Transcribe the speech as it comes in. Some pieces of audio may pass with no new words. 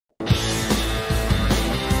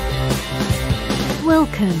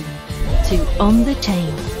Welcome to On the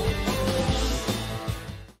Chain.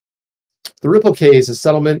 The Ripple case, a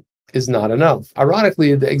settlement is not enough.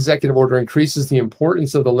 Ironically, the executive order increases the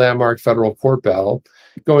importance of the landmark federal court battle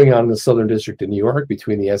going on in the Southern District of New York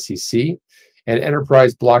between the SEC and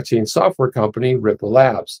enterprise blockchain software company Ripple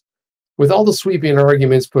Labs. With all the sweeping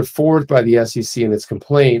arguments put forth by the SEC in its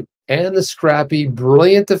complaint and the scrappy,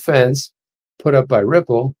 brilliant defense put up by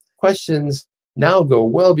Ripple, questions now go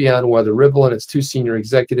well beyond whether Ripple and its two senior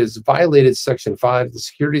executives violated Section 5 of the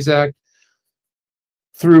Securities Act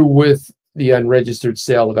through with the unregistered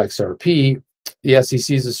sale of XRP. The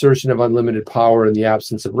SEC's assertion of unlimited power in the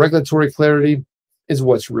absence of regulatory clarity is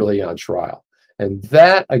what's really on trial. And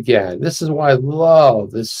that, again, this is why I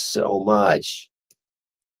love this so much.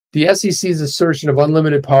 The SEC's assertion of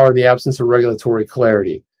unlimited power in the absence of regulatory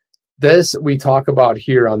clarity. This we talk about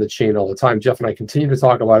here on the chain all the time. Jeff and I continue to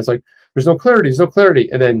talk about it. It's like, there's no clarity, there's no clarity.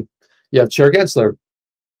 And then you have Chair Gensler.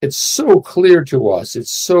 It's so clear to us.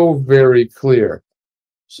 It's so very clear.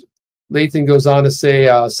 Lathan goes on to say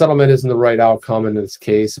settlement isn't the right outcome in this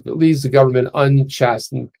case. If it leaves the government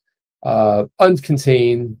unchastened,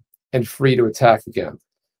 uncontained, and free to attack again.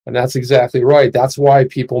 And that's exactly right. That's why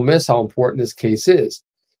people miss how important this case is.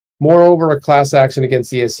 Moreover, a class action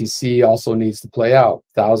against the SEC also needs to play out.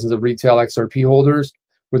 Thousands of retail XRP holders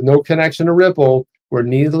with no connection to Ripple were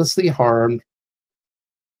needlessly harmed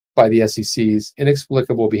by the SEC's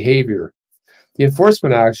inexplicable behavior. The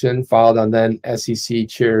enforcement action filed on then SEC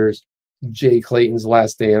Chair Jay Clayton's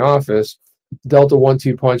last day in office dealt a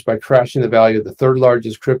 1-2 punch by crashing the value of the third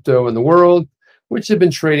largest crypto in the world, which had been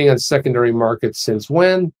trading on secondary markets since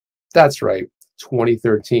when? That's right,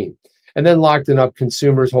 2013. And then locking up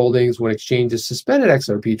consumers' holdings when exchanges suspended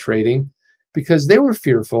XRP trading because they were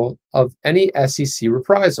fearful of any SEC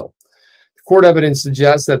reprisal. Court evidence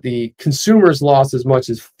suggests that the consumers lost as much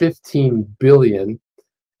as $15 billion.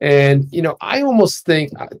 And, you know, I almost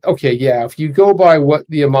think, okay, yeah, if you go by what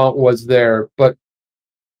the amount was there, but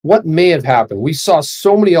what may have happened? We saw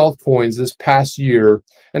so many altcoins this past year,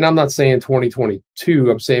 and I'm not saying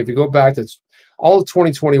 2022, I'm saying if you go back to all of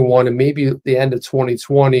 2021 and maybe the end of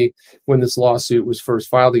 2020 when this lawsuit was first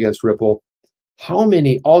filed against Ripple, how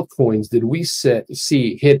many altcoins did we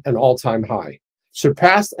see hit an all-time high?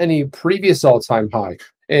 Surpassed any previous all-time high.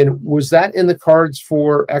 And was that in the cards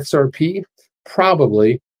for XRP?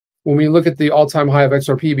 Probably. When we look at the all-time high of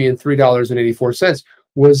XRP being $3.84,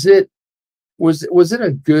 was it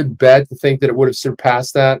a good bet to think that it would have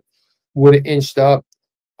surpassed that, would have inched up?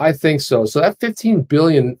 I think so. So that 15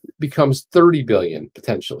 billion becomes 30 billion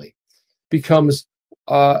potentially, becomes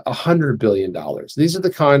 $100 billion. These are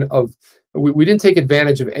the kind of we didn't take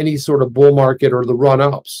advantage of any sort of bull market or the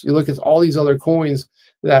run-ups. You look at all these other coins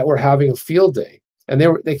that were having a field day, and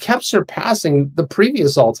they kept surpassing the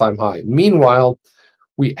previous all-time high. Meanwhile,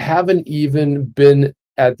 we haven't even been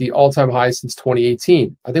at the all-time high since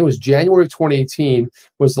 2018. I think it was January of 2018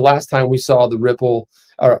 was the last time we saw the Ripple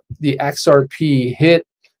or the XRP hit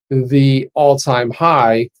the all-time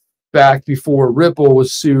high back before Ripple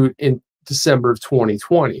was sued in December of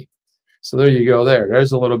 2020. So there you go there.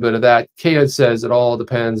 There's a little bit of that. Kayod says it all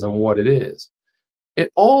depends on what it is.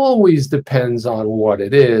 It always depends on what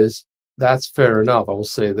it is. That's fair enough. I will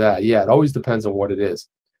say that. Yeah, it always depends on what it is.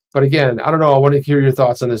 But again, I don't know. I want to hear your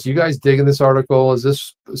thoughts on this. You guys digging this article? Is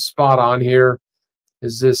this spot on here?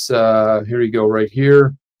 Is this, here you go, right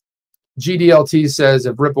here. GDLT says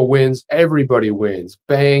if Ripple wins, everybody wins.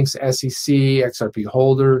 Banks, SEC, XRP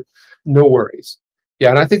holder, no worries. Yeah,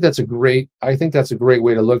 and I think that's a great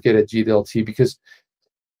way to look at it, GDLT, because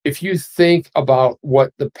if you think about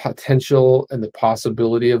what the potential and the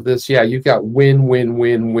possibility of this, yeah, you've got win, win,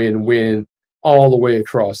 win, win, win all the way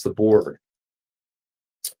across the board.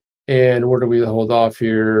 And where do we hold off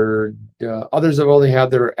here? Others have only had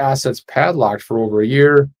their assets padlocked for over a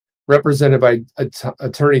year, represented by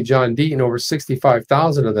attorney John Deaton, over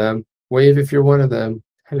 65,000 of them. Wave if you're one of them.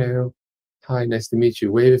 Hello. Hi, nice to meet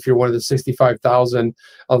you. Wave if you're one of the 65,000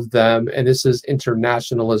 of them. And this is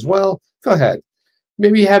international as well. Go ahead.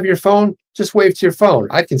 Maybe you have your phone. Just wave to your phone.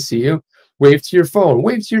 I can see you. Wave to your phone.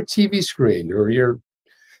 Wave to your TV screen or your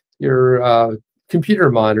computer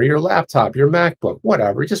monitor, your laptop, your MacBook,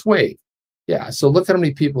 whatever. Just wave. Yeah. So look at how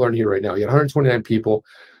many people are in here right now. You got 129 people,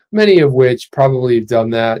 many of which probably have done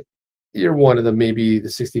that. You're one of them, maybe the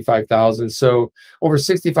 65,000. So over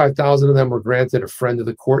 65,000 of them were granted a friend of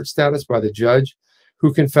the court status by the judge,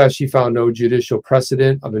 who confessed she found no judicial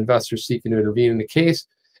precedent of investors seeking to intervene in the case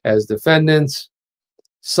as defendants.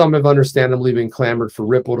 Some have understandably been clamored for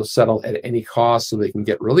Ripple to settle at any cost so they can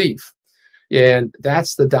get relief. And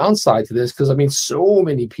that's the downside to this, because I mean, so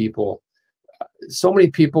many people so many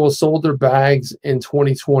people sold their bags in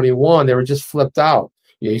 2021. They were just flipped out.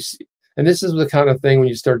 You see, and this is the kind of thing when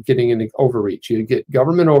you start getting into overreach. You get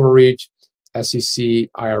government overreach, SEC,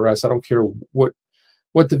 IRS. I don't care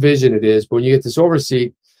what division it is, but when you get this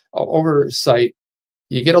oversight,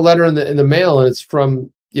 you get a letter in the mail and it's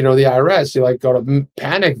from the IRS. You like go to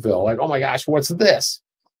Panicville, like, oh my gosh, what's this?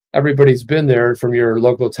 Everybody's been there. From your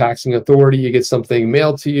local taxing authority, you get something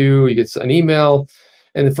mailed to you. You get an email,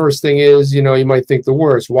 and the first thing is, you might think the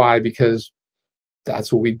worst. Why? Because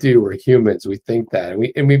that's what we do. We're humans. We think that,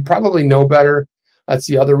 and we probably know better. That's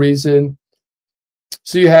the other reason.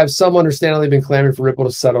 So you have some understandably been clamoring for Ripple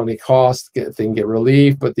to settle any costs, they can get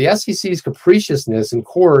relief, but the SEC's capriciousness in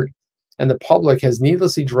court and the public has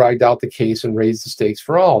needlessly dragged out the case and raised the stakes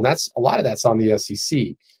for all. And a lot of that's on the SEC.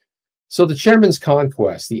 So the chairman's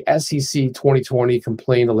conquest, the SEC 2020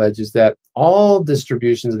 complaint alleges that all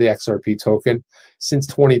distributions of the XRP token since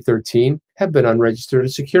 2013 have been unregistered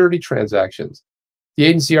as security transactions. The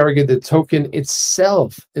agency argued that the token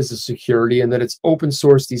itself is a security and that its open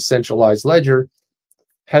source decentralized ledger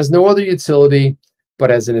has no other utility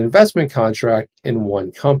but as an investment contract in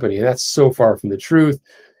one company. And that's so far from the truth.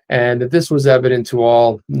 And that this was evident to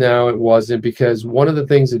all, no, it wasn't, because one of the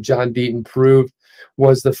things that John Deaton proved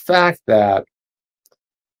was the fact that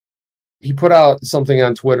he put out something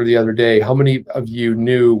on Twitter the other day. How many of you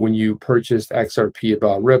knew when you purchased XRP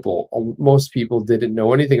about Ripple? Most people didn't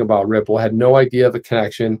know anything about Ripple, had no idea of a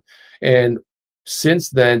connection. And since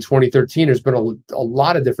then, 2013, there's been a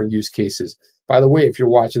lot of different use cases. By the way, if you're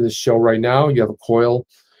watching this show right now, you have a Coil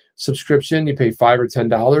subscription, you pay $5 or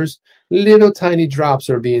 $10, little tiny drops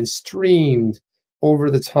are being streamed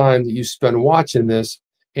over the time that you spend watching this.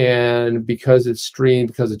 And because it's streamed,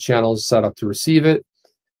 because the channel is set up to receive it,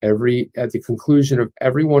 at the conclusion of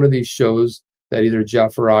every one of these shows that either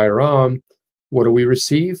Jeff or I are on, what do we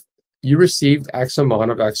receive? You received X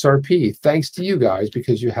amount of XRP, thanks to you guys,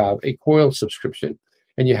 because you have a Coil subscription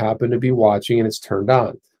and you happen to be watching and it's turned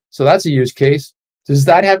on. So that's a use case. Does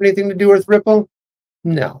that have anything to do with Ripple?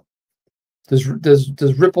 No.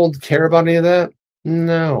 Does Ripple care about any of that?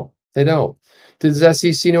 No, they don't. Does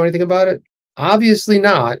SEC know anything about it? Obviously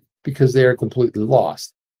not, because they are completely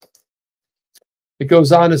lost. It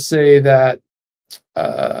goes on to say that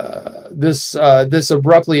this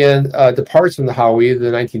abruptly departs from the Howey,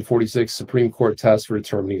 the 1946 Supreme Court test for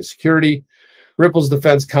determining a security. Ripple's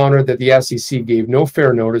defense countered that the SEC gave no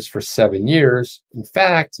fair notice for 7 years. In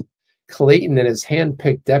fact, Clayton and his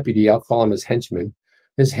hand-picked deputy, I'll call him his henchman,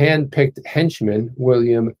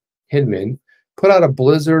 William Hinman, put out a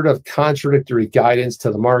blizzard of contradictory guidance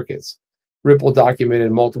to the markets. Ripple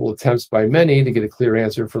documented multiple attempts by many to get a clear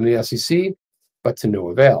answer from the SEC, but to no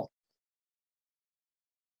avail.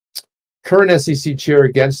 Current SEC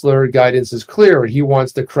Chair Gensler guidance is clear. He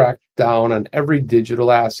wants to crack down on every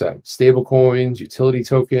digital asset, stablecoins, utility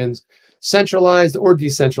tokens, centralized or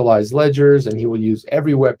decentralized ledgers, and he will use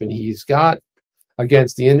every weapon he's got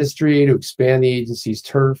against the industry to expand the agency's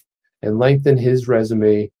turf and lengthen his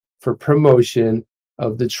resume for promotion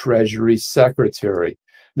of the Treasury Secretary.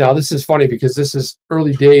 Now, this is funny because this is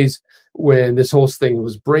early days when this whole thing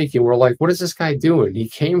was breaking. We're like, what is this guy doing? He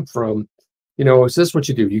came from, is this what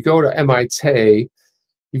you do? You go to MIT,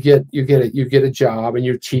 you get a job, and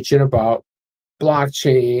you're teaching about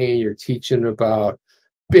blockchain, you're teaching about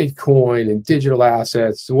Bitcoin and digital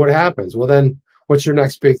assets. So what happens? Well, then what's your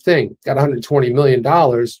next big thing? Got $120 million.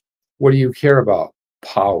 What do you care about?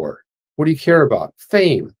 Power. What do you care about?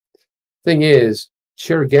 Fame. Thing is,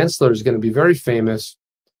 Chair Gensler is going to be very famous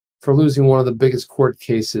for losing one of the biggest court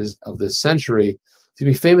cases of this century. To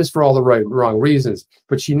be famous for all the wrong reasons.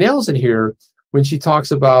 But she nails it here when she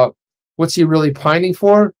talks about what's he really pining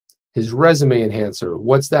for? His resume enhancer.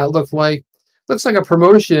 What's that look like? Looks like a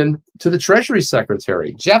promotion to the Treasury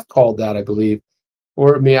Secretary. Jeff called that, I believe.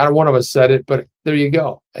 Or one of us said it, but there you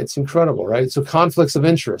go. It's incredible, right? So conflicts of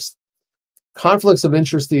interest. Conflicts of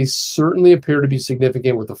interest, these certainly appear to be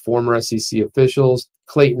significant with the former SEC officials.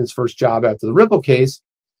 Clayton's first job after the Ripple case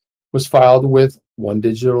was filed with One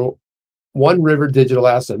River Digital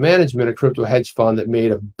Asset Management, a crypto hedge fund that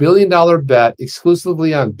made $1 billion bet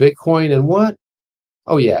exclusively on Bitcoin and what?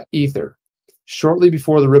 Oh yeah, Ether. Shortly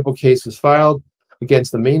before the Ripple case was filed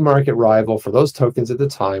against the main market rival for those tokens at the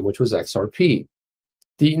time, which was XRP.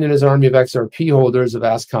 Deaton and his army of XRP holders have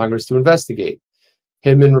asked Congress to investigate.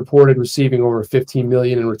 Hinman reported receiving over $15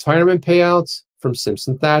 million in retirement payouts from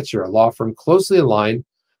Simpson Thacher, a law firm closely aligned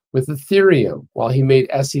with Ethereum, while he made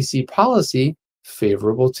SEC policy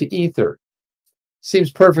favorable to Ether.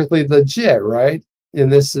 Seems perfectly legit, right?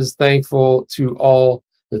 And this is thankful to all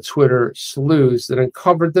the Twitter sleuths that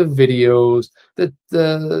uncovered the videos,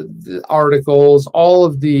 the articles, all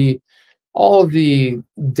of the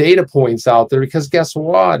data points out there. Because guess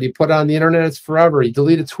what? You put it on the internet, it's forever. You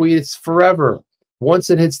delete a tweet, it's forever. Once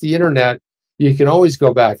it hits the internet, you can always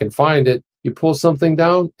go back and find it. You pull something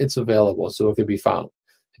down, it's available, so it can be found.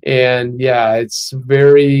 And yeah, it's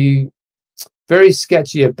very, very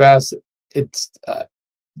sketchy at best. It's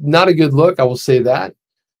not a good look, I will say that.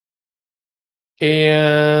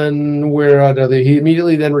 And he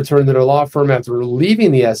immediately then returned to their law firm after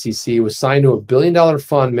leaving the SEC, was signed to a $1 billion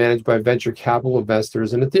fund managed by venture capital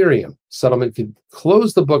investors in Ethereum. Settlement could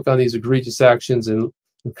close the book on these egregious actions and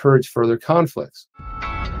encourage further conflicts.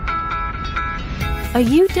 Are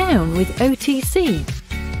you down with OTC?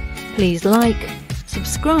 Please like,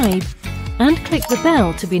 subscribe, and click the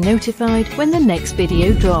bell to be notified when the next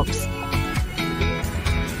video drops.